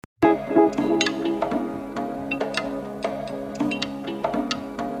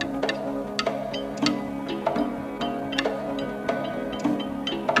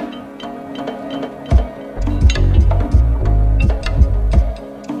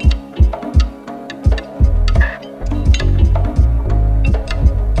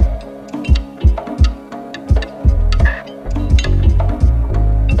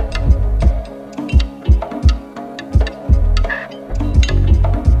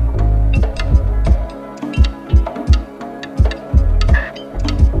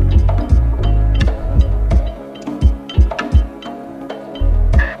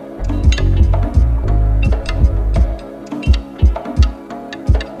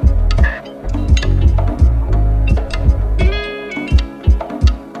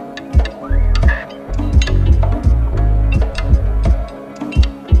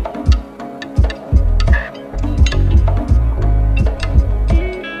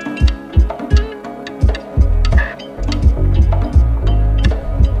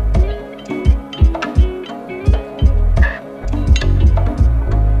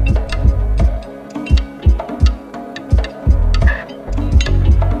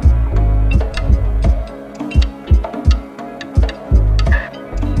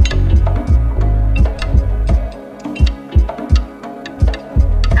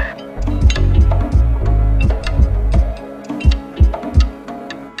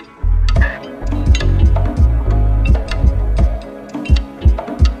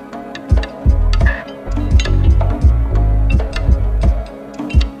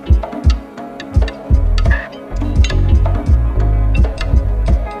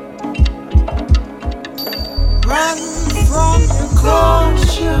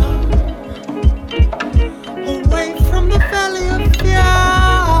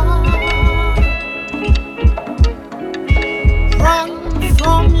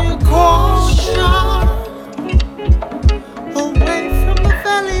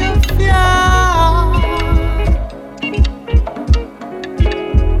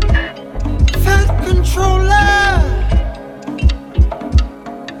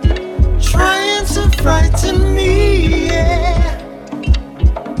frighten me, yeah.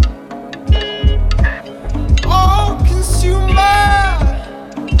 Oh, consumer,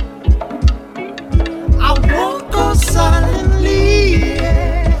 I won't go silently,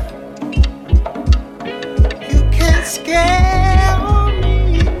 yeah. You can't scare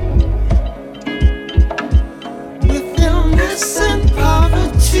me with illness and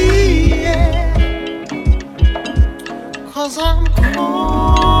poverty, yeah. 'Cause I'm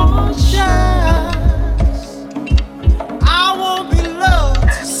cautious. I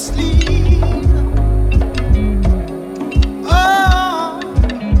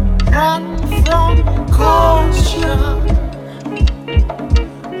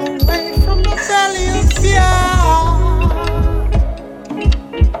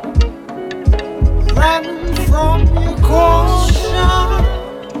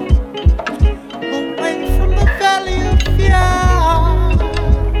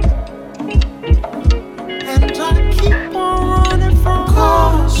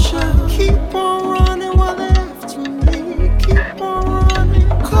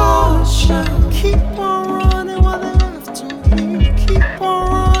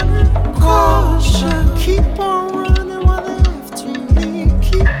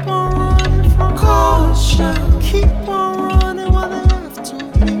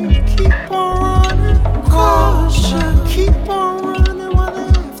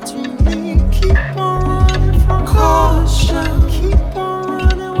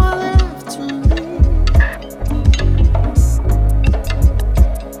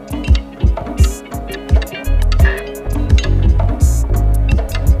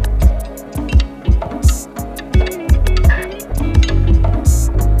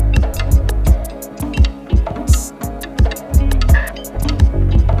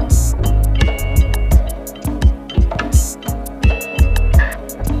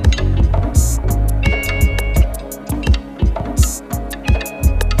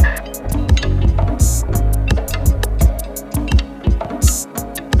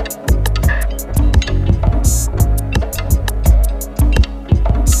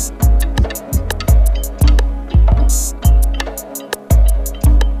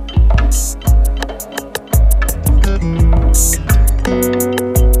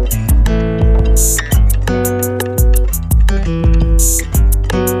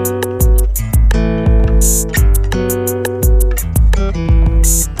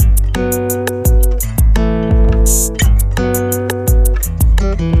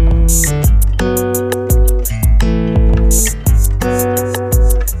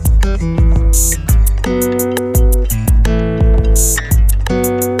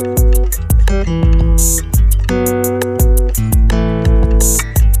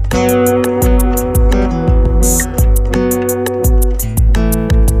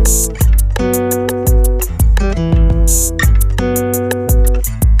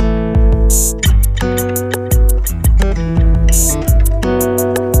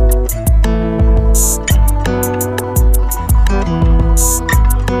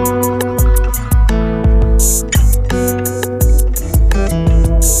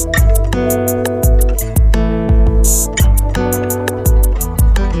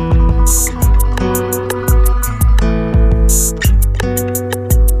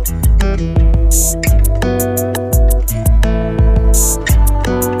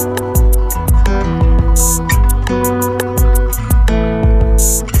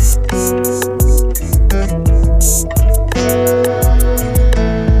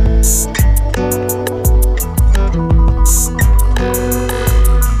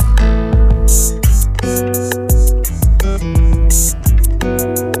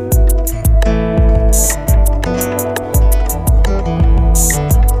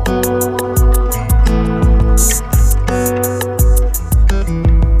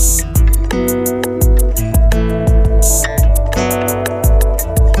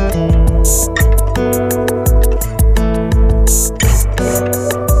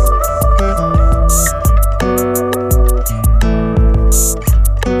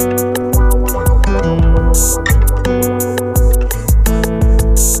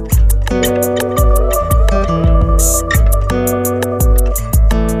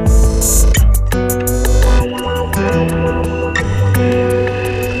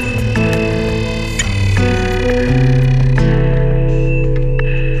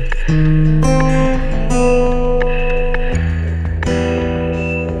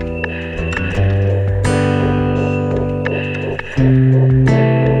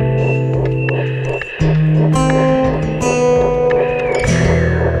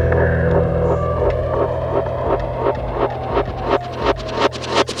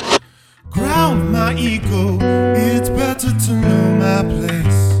my ego. It's better to know my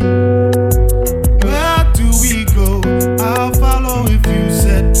place. Where do we go? I'll follow if you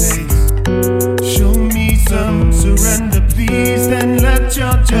set pace. Show me some surrender, please, then let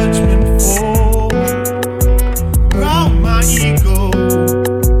your judgment fall. Ground my ego.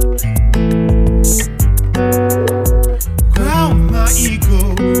 Ground my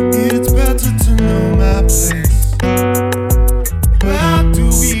ego. It's better to know my place. Where do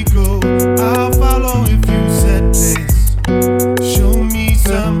we go? I'll follow if you set pace. Show me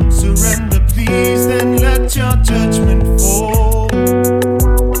some surrender, please, then let your judgment fall.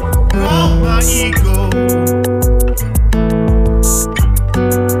 Ground my ego.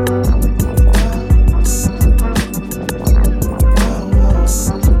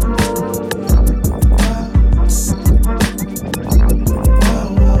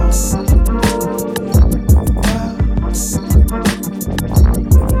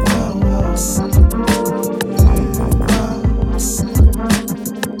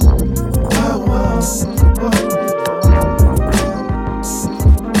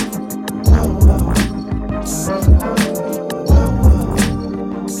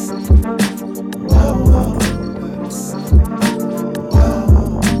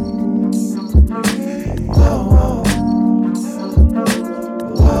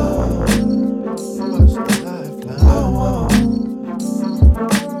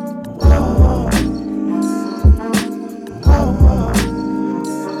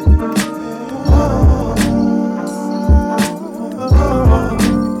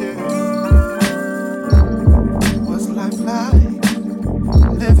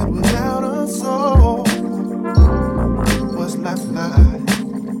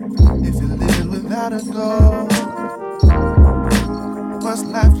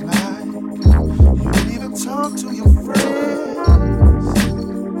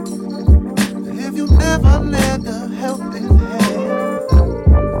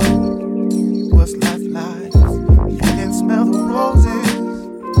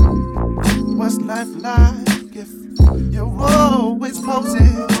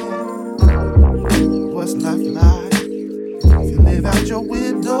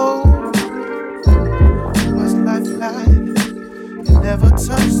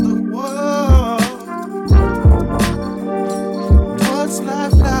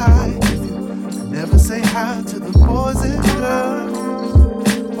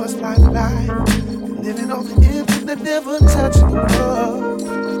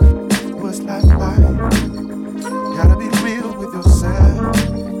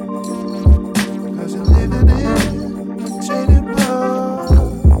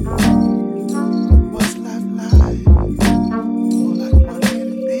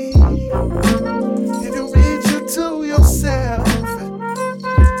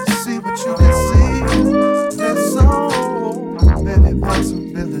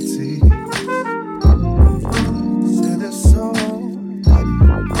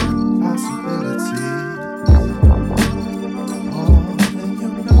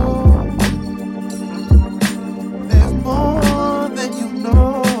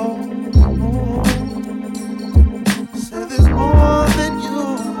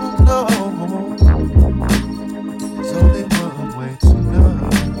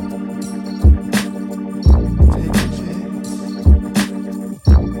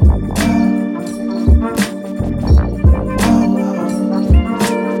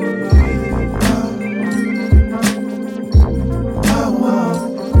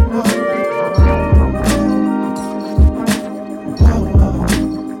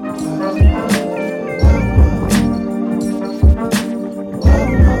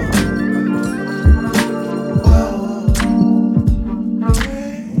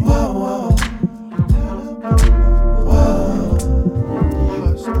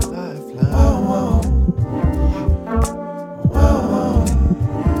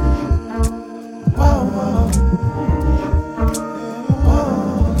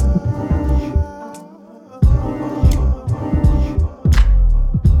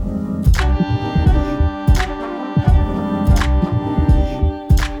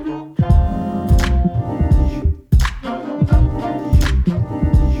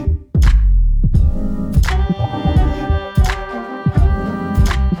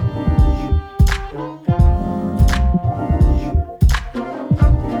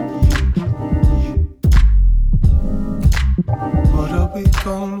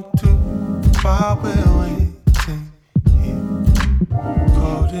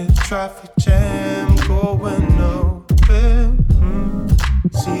 traffic jam going nowhere.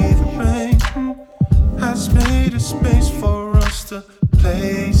 See the rain has made a space for us to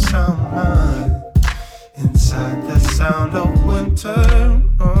place our mind. inside the sound of winter.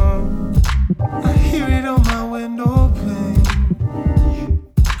 I hear it on my window pane,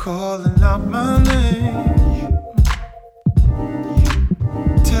 calling out my name,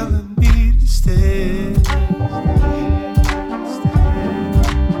 telling me to stay.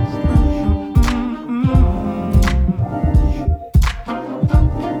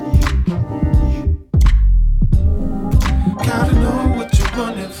 Gotta know what you're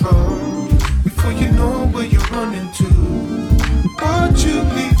running from before you know where you're running to. What you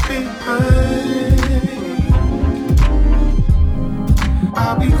leave behind.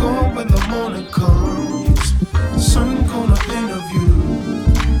 I'll be gone when the morning comes. The sun gonna paint a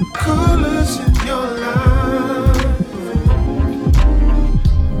view, colors in your life.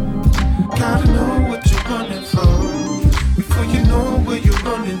 Gotta know what you're running from before you know where you're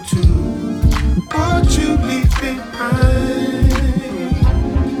running to. What you leave behind.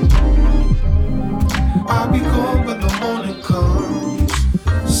 I'll be gone when the morning comes.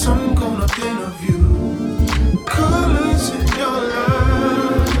 Sun gonna paint a view, colors in your life.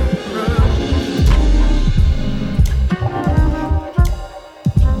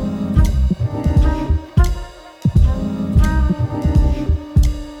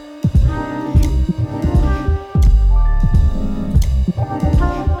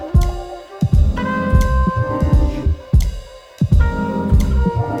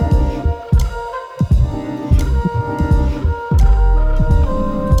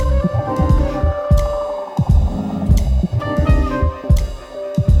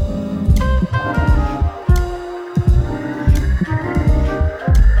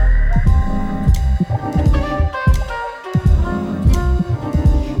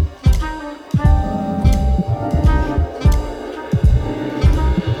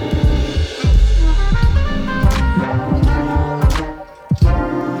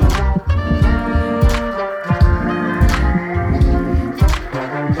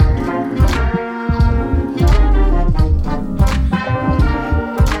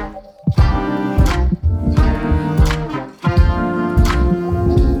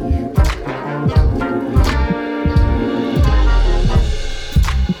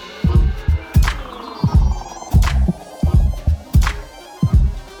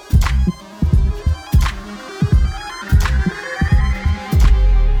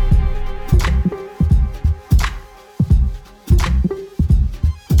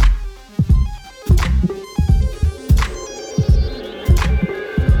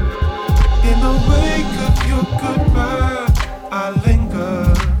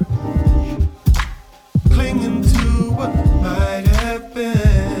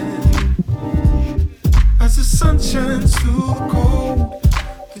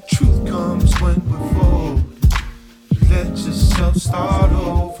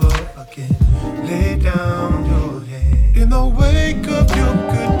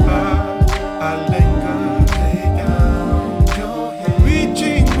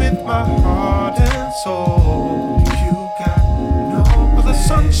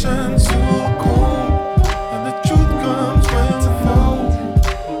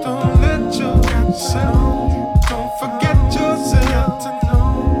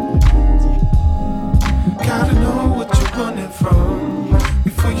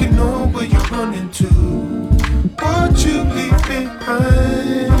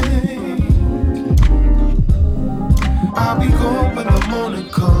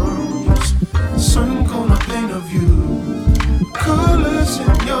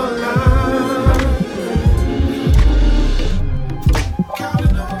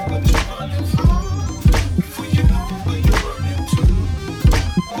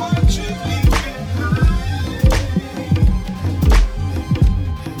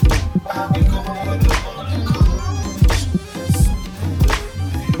 I'll be going.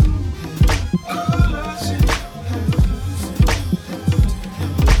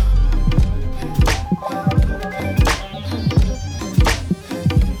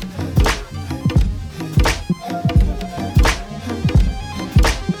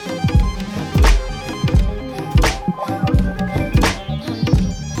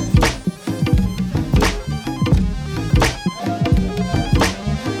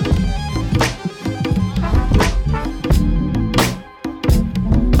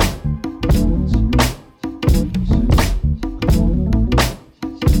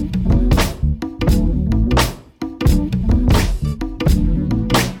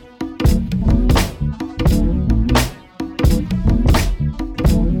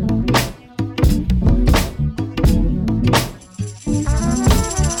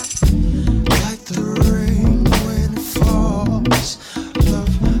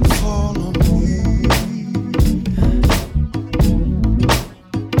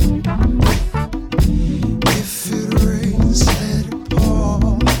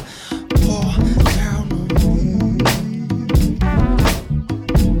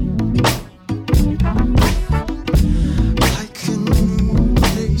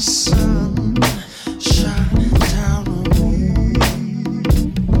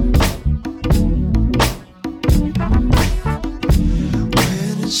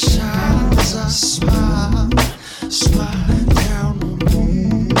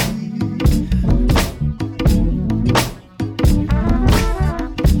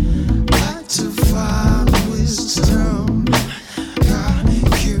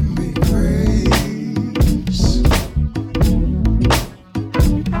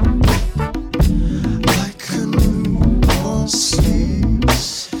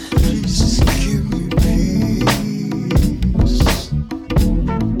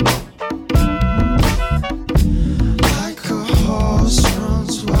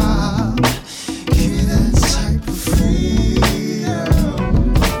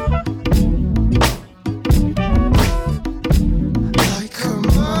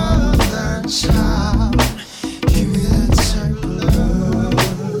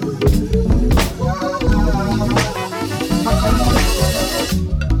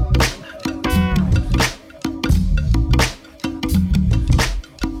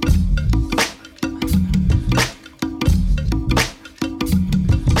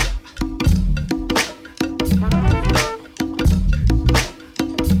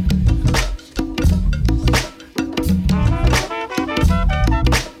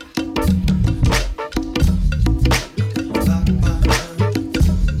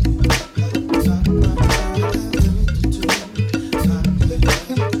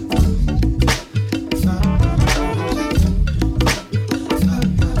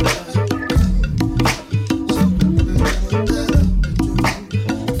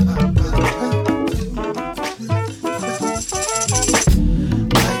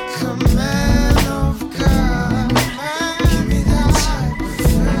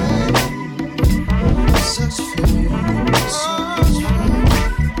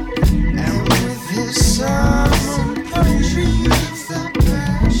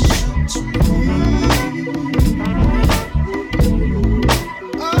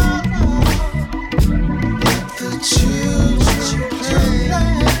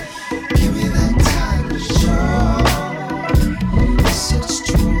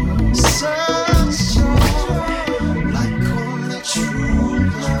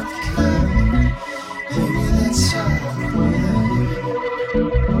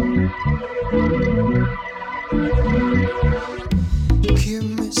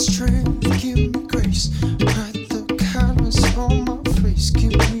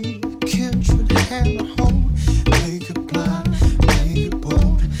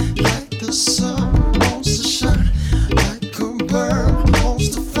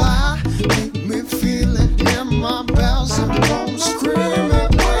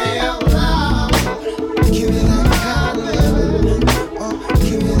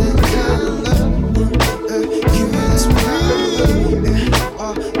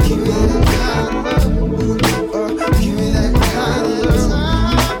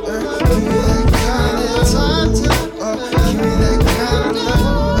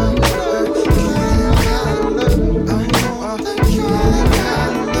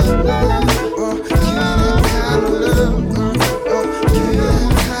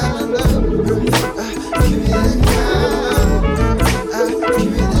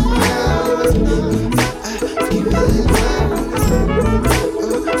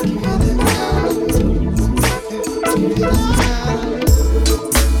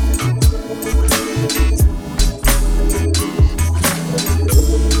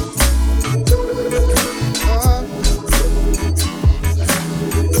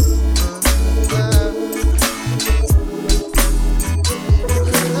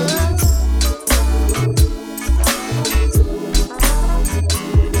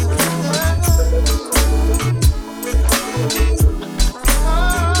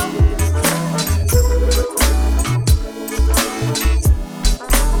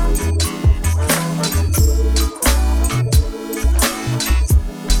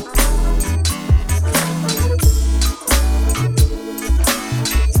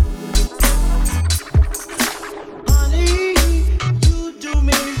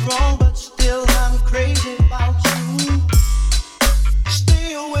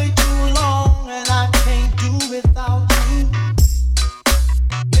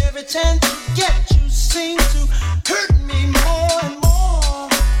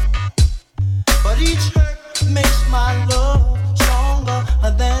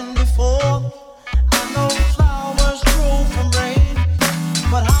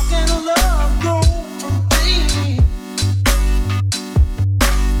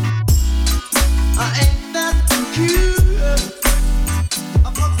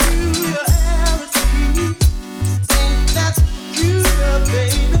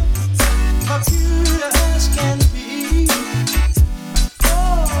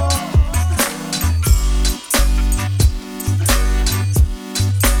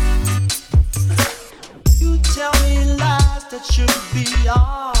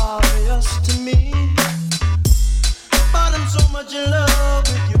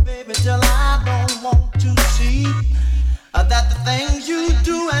 that the things you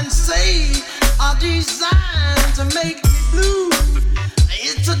do and say are designed to make me blue.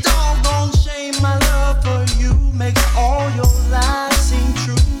 It's a doggone shame my love for you makes all your lies seem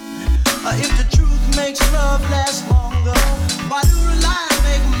true. If the truth makes love last longer, why do lies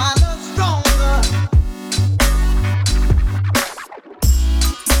make my love stronger?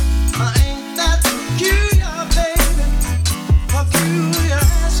 Ain't that peculiar, baby? Peculiar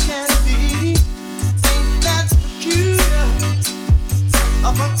as can be. Ain't that peculiar?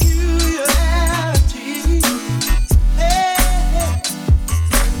 A peculiarity. Hey, hey.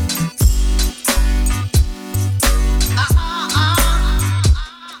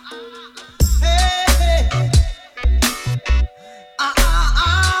 Hey, hey.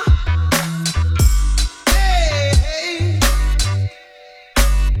 Hey, hey.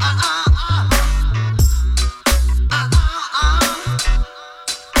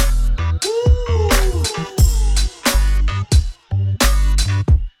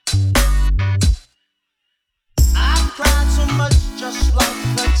 I've cried so much, just like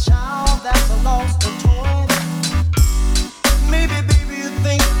a child that's lost a toy. Maybe, baby, you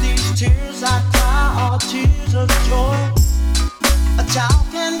think these tears I cry are tears of joy. A child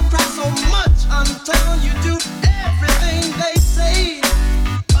can cry so much until you do everything they say.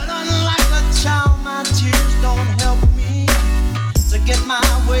 But unlike a child, my tears don't help me to get my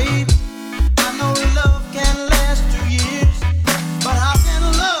way. I know love can last 2 years, but how can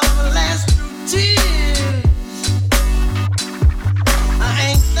love last through tears?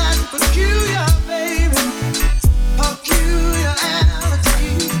 Ain't that peculiar, baby? Peculiarity.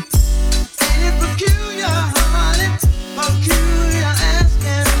 Ain't it peculiar, honey? Peculiar as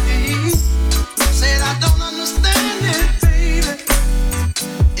can be. Said I don't understand.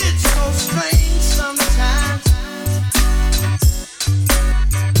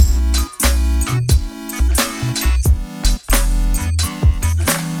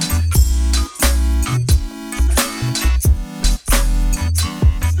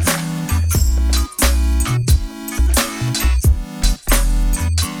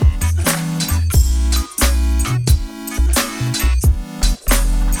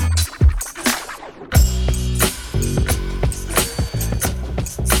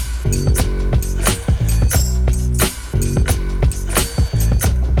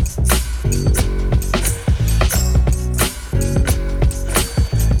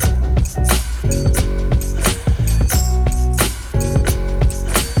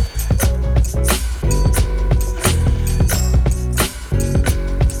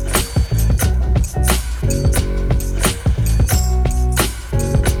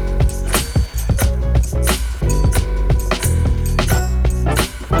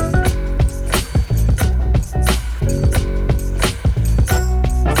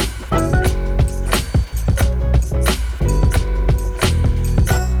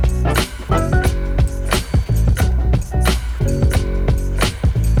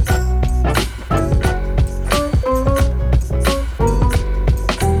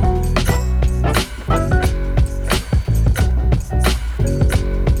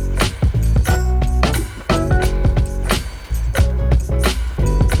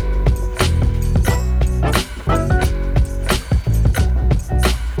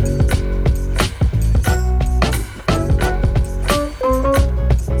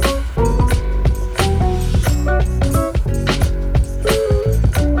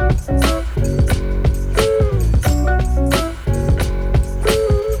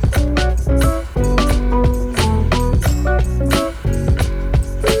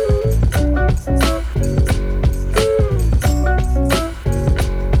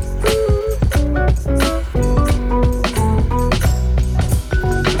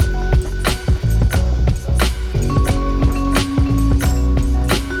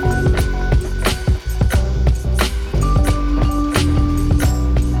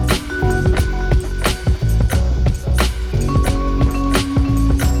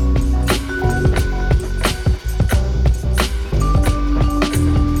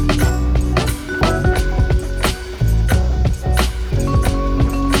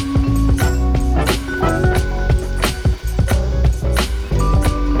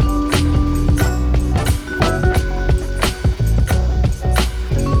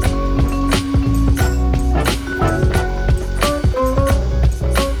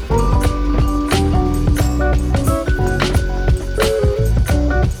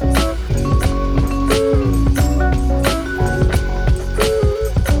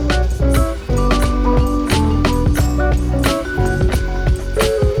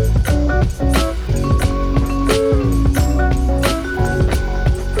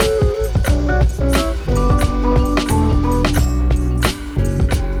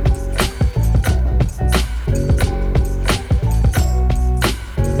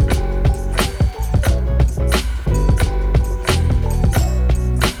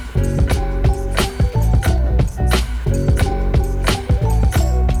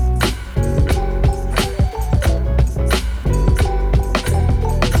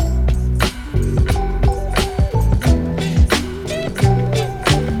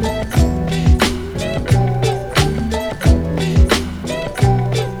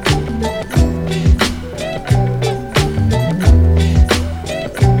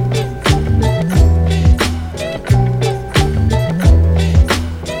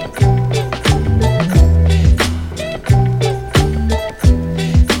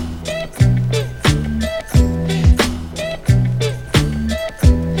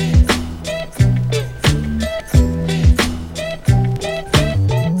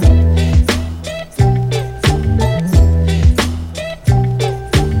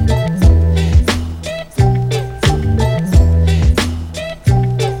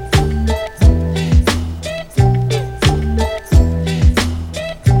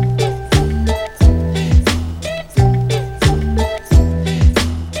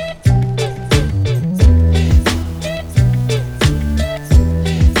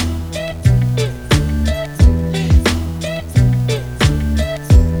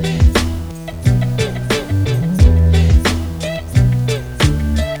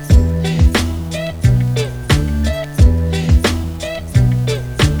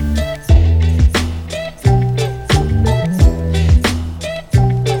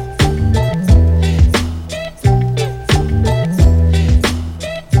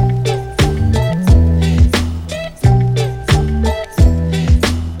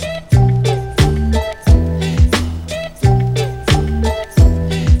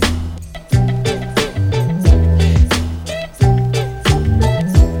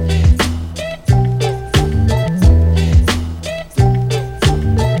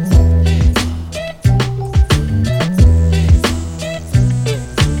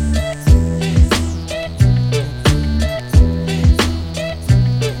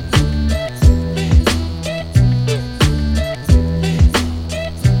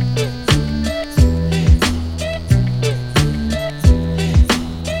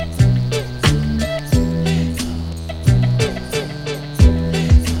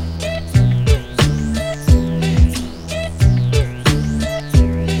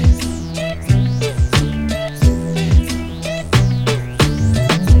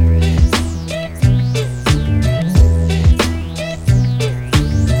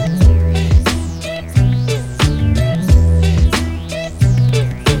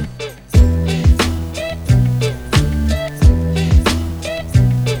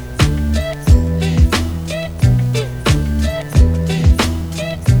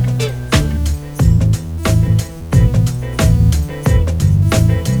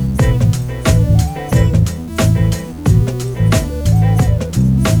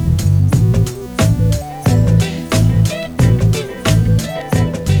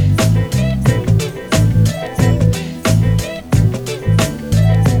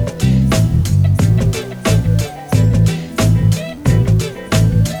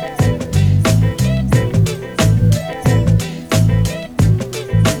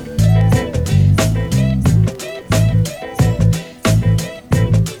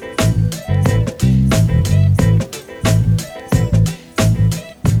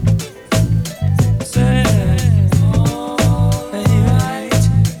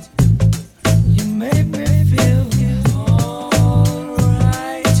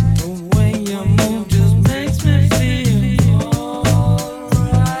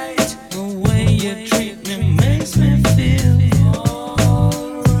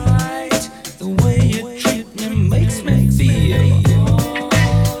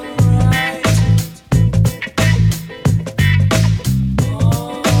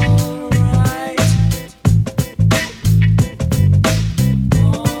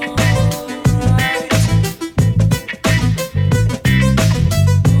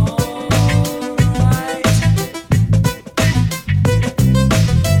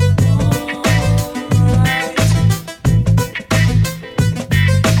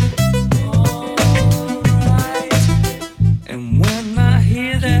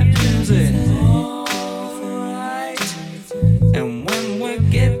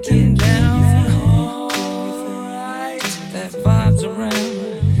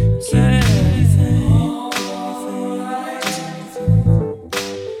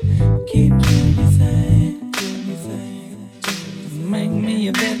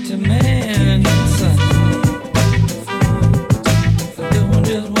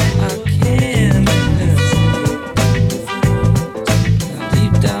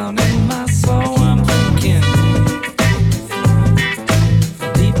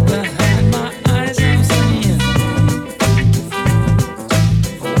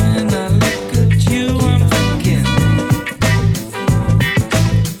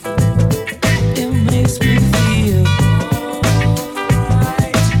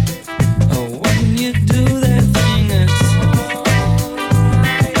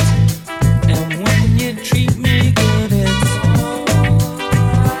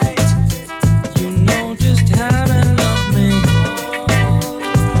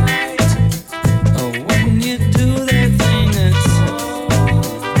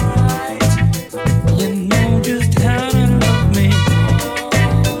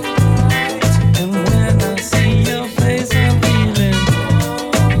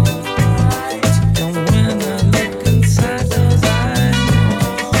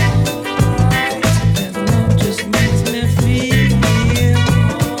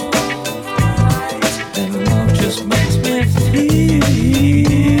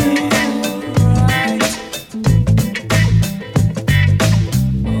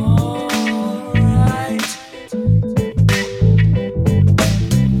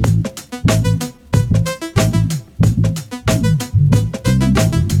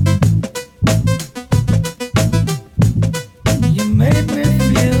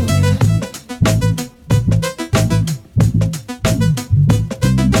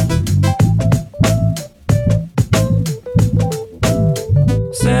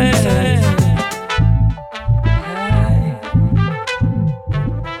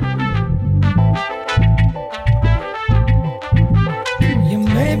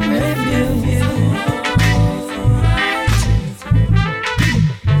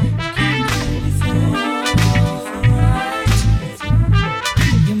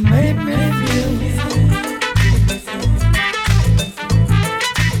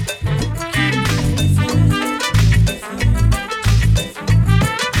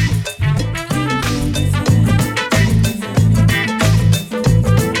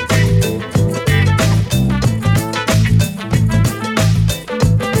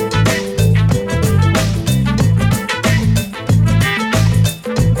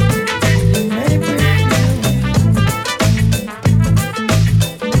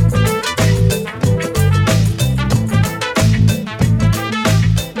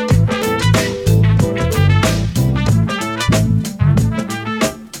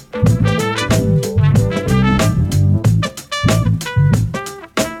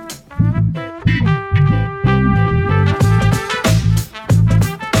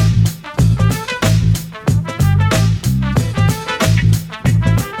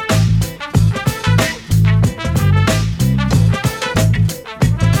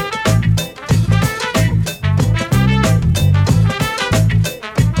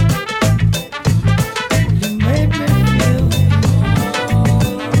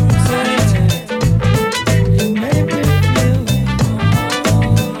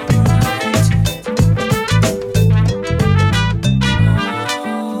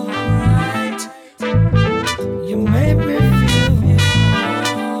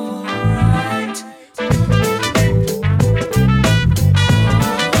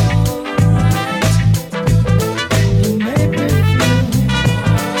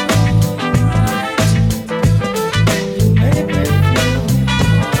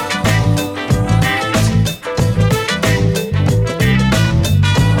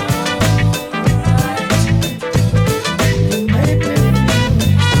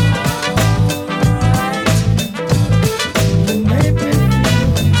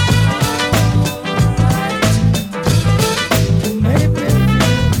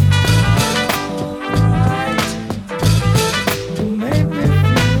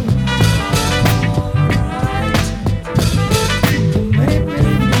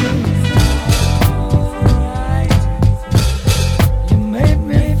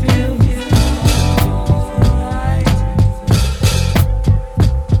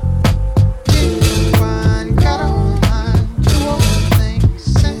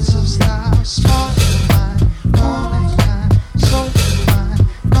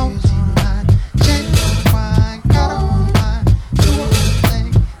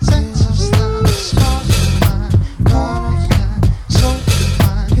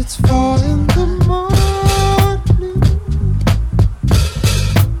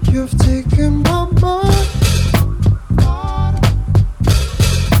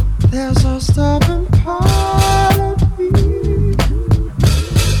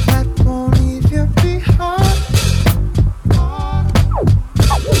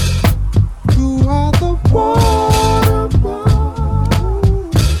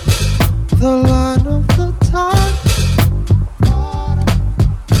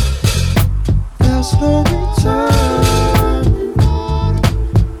 no return.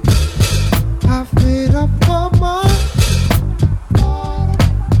 I've made up my mind.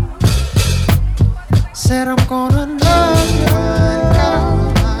 Said I'm gonna love you.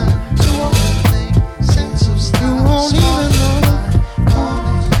 You won't even know.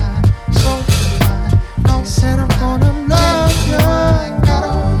 Said I'm gonna love you.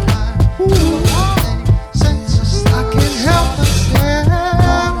 Ooh. I can't help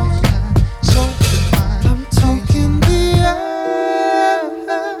myself. I'm taking the air.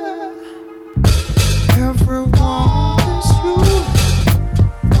 Everyone is you.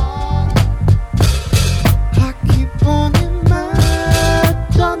 I keep on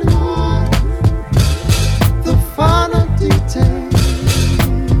imagining the final details.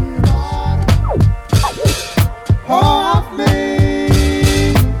 I've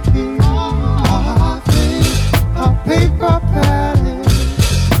made a paper palace,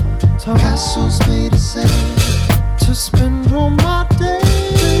 castles made of sand to spend all my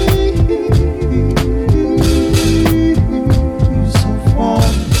days of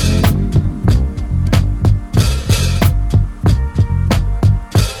wanting.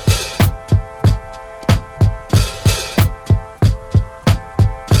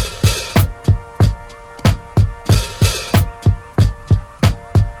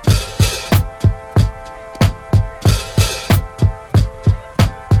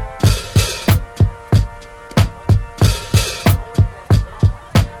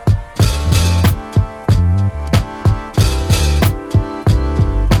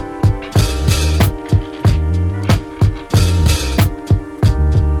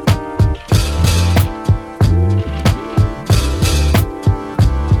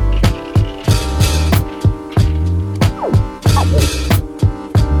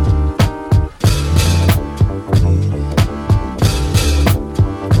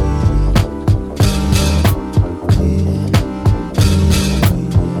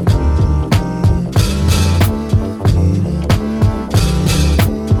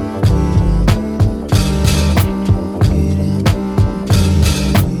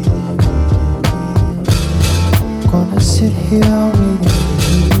 Sit here waiting. Gonna sit here waiting.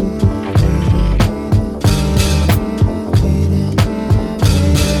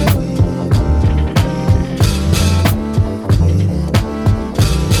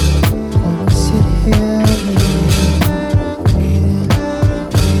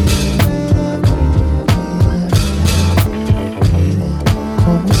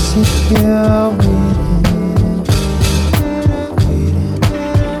 Gonna sit here waiting.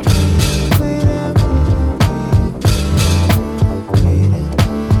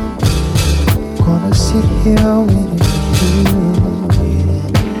 Sit here waiting for you.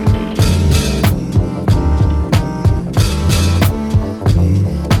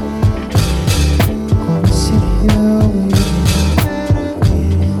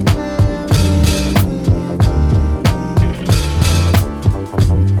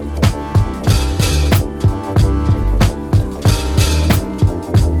 sit here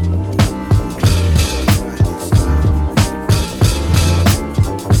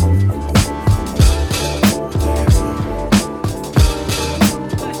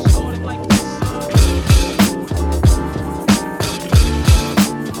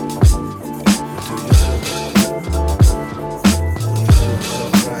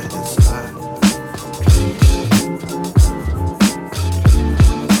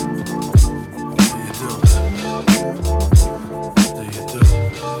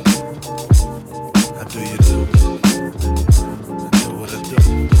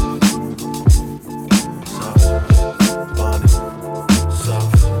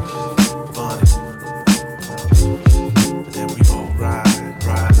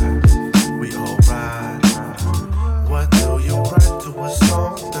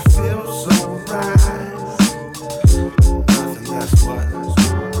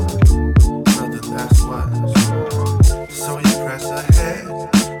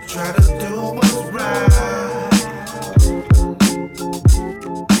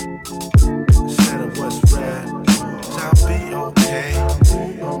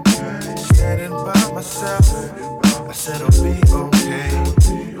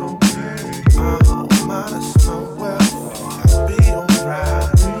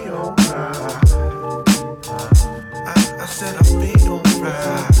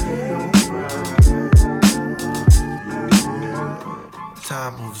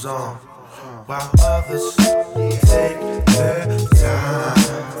Time moves on while others take their time.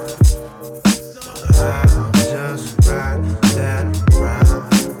 I'll just ride that ride.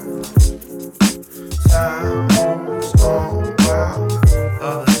 Time moves on while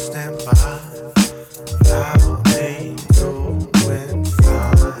others stand by.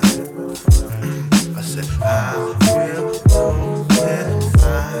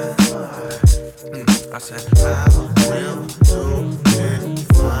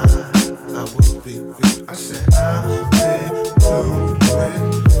 I said I've been doing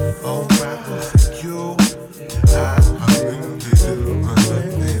alright. You, I've been doing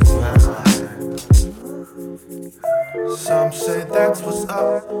fine. Some say that's what's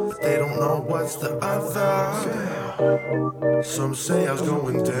up, but they don't know what's the other. Some say I was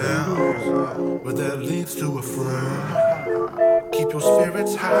going down, but that leads to a frown. Keep your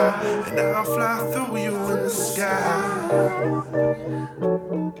spirits high, and I'll fly through you in the sky.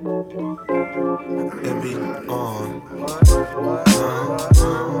 And be on.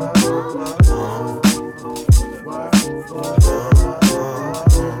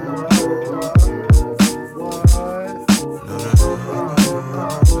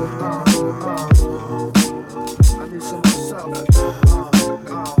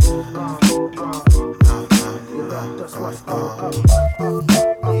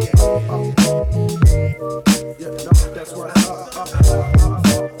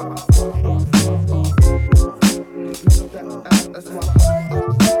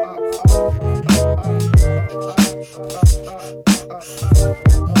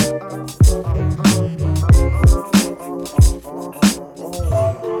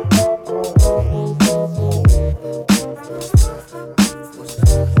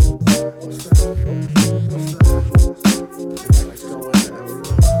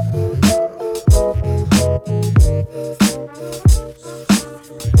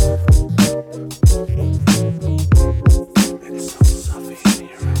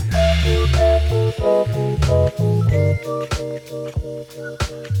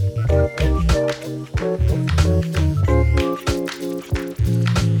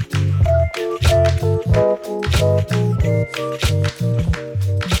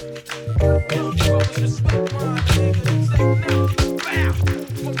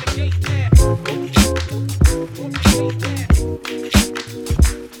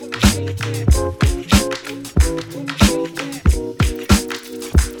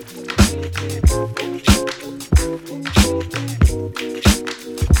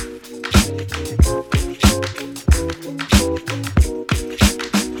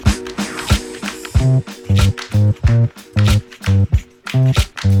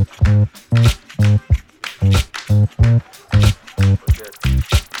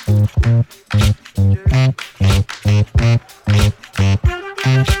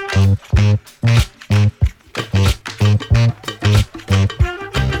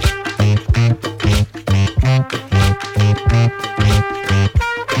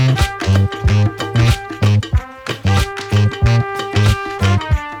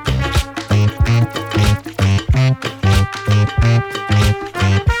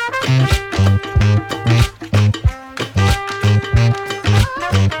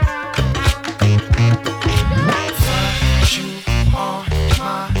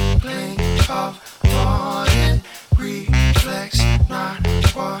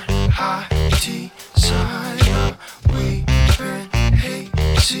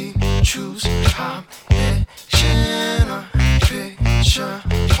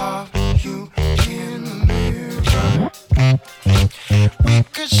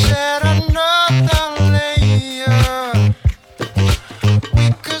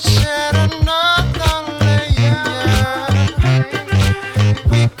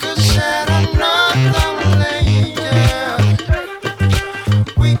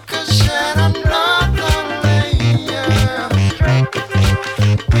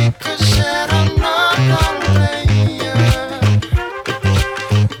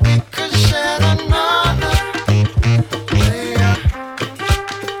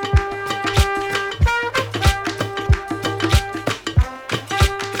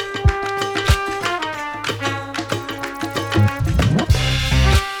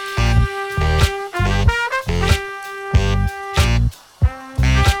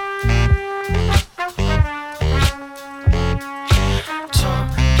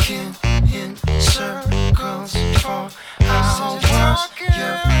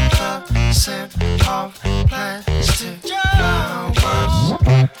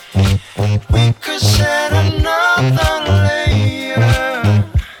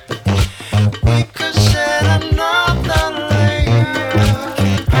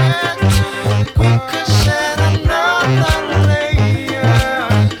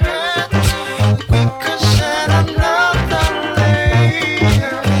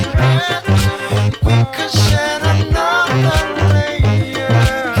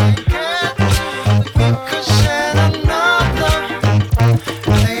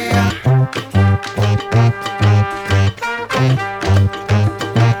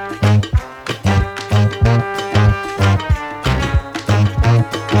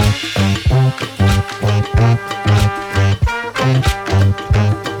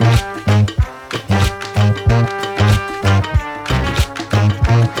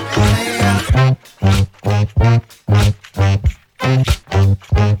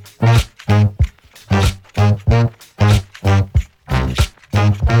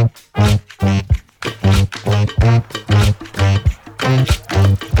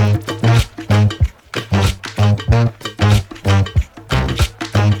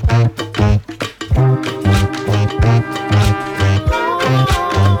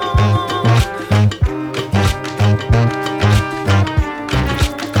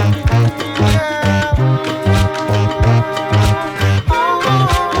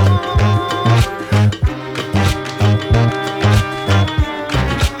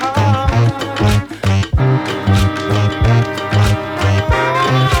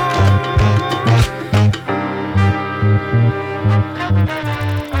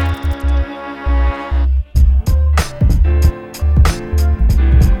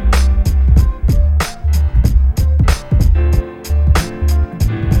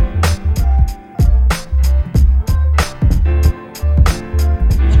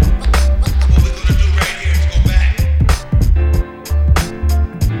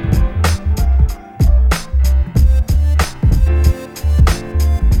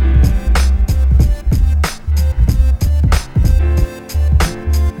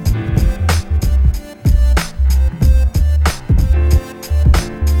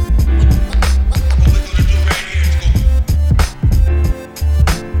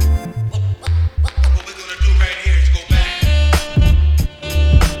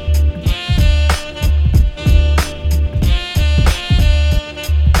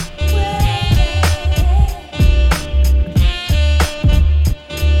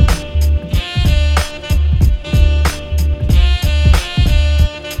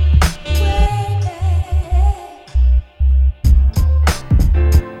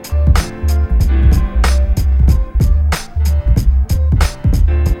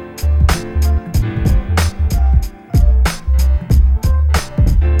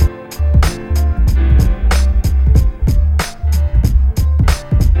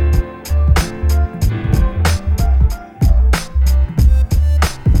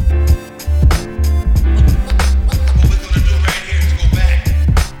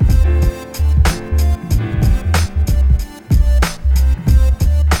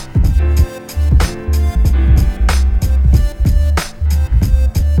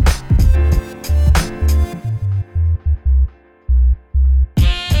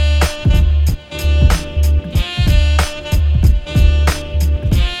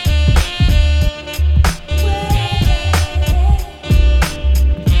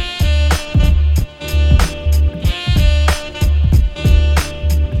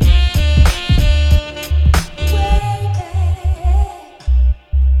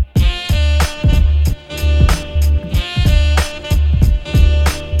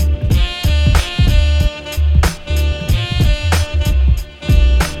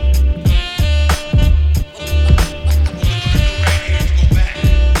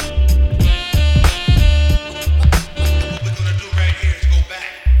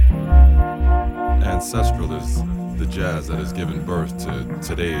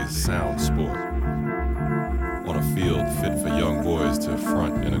 today's sound sport. On a field fit for young boys to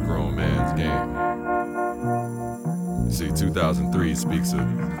front in a grown man's game. You see, 2003 speaks of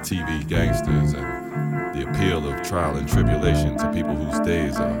TV gangsters and the appeal of trial and tribulation to people whose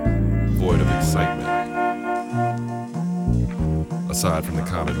days are void of excitement. Aside from the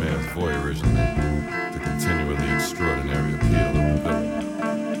common man's voyeurism and the continually extraordinary appeal of the villain.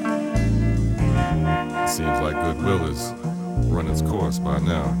 It seems like goodwill has run its course by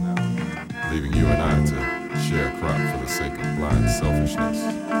now, leaving you and I to share a crop for the sake of blind selfishness.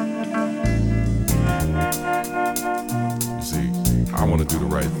 You see, I want to do the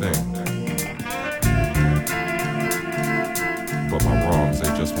right thing, but my wrongs, they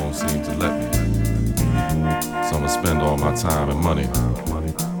just won't seem to let me. So I'ma spend all my time and money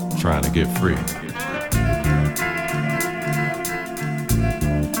trying to get free.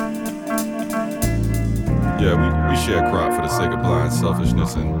 Yeah, we share crop for the sake of blind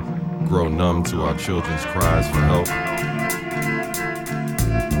selfishness and grow numb to our children's cries for help.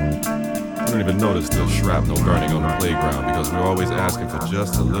 I don't even notice the shrapnel burning on the playground because we're always asking for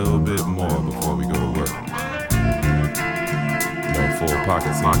just a little bit more before we go to work. You know, full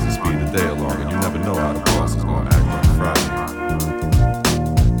pocket seems to speed the day along, and you never know how the boss is going to act on Friday.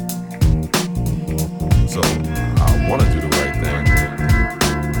 So, I want to do the right thing,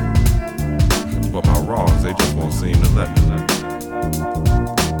 but my wrongs, they just won't seem to let me.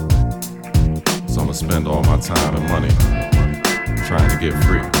 So I'ma spend all my time and money trying to get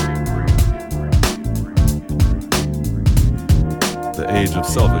free. The age of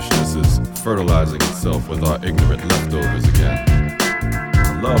selfishness is fertilizing itself with our ignorant leftovers again.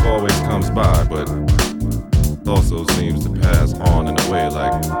 Love always comes by, but also seems to pass on in a way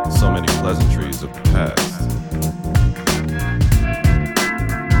like so many pleasantries of the past.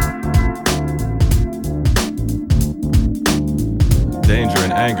 Danger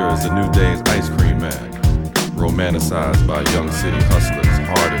and anger is the new day's ice cream man, romanticized by young city hustlers,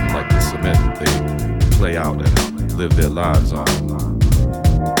 hardened like the cement they play out and live their lives on.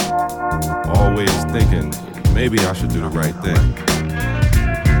 Always thinking, maybe I should do the right thing.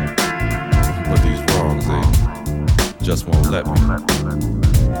 But these wrongs, they just won't let me.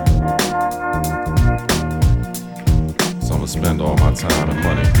 So I'ma spend all my time and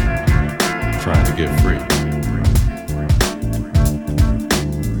money trying to get free.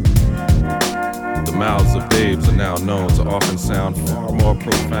 The mouths of babes are now known to often sound far more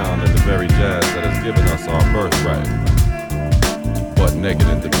profound than the very jazz that has given us our birthright. But naked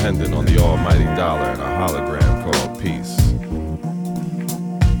and dependent on the almighty dollar and a hologram called peace.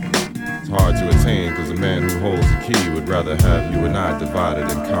 It's hard to attain because the man who holds the key would rather have you and I divided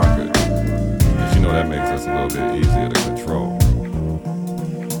and conquered. But you know that makes us a little bit easier to control.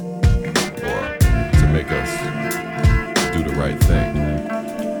 Or to make us do the right thing.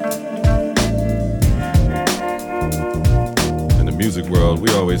 Music world, we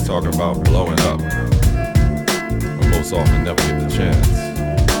always talking about blowing up, but most often never get the chance.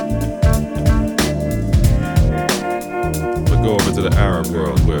 But go over to the Arab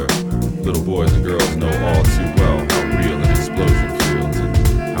world where little boys and girls know all too well how real an explosion feels and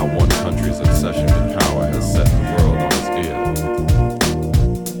how one country's obsession with power has set the world on its ear,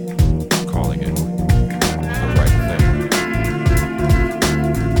 calling it the right thing.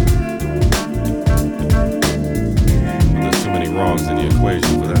 Wrongs in the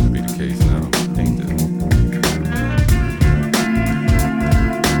equation for that to be the case now, ain't it?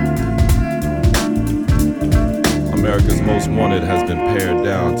 America's Most Wanted has been pared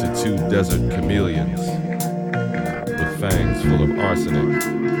down to 2 desert chameleons with fangs full of arsenic.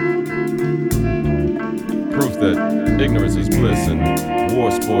 Proof that ignorance is bliss and war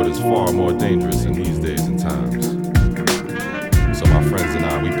sport is far more dangerous in these days and times. So my friends and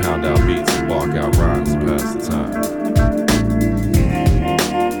I, we pound our beats and bark our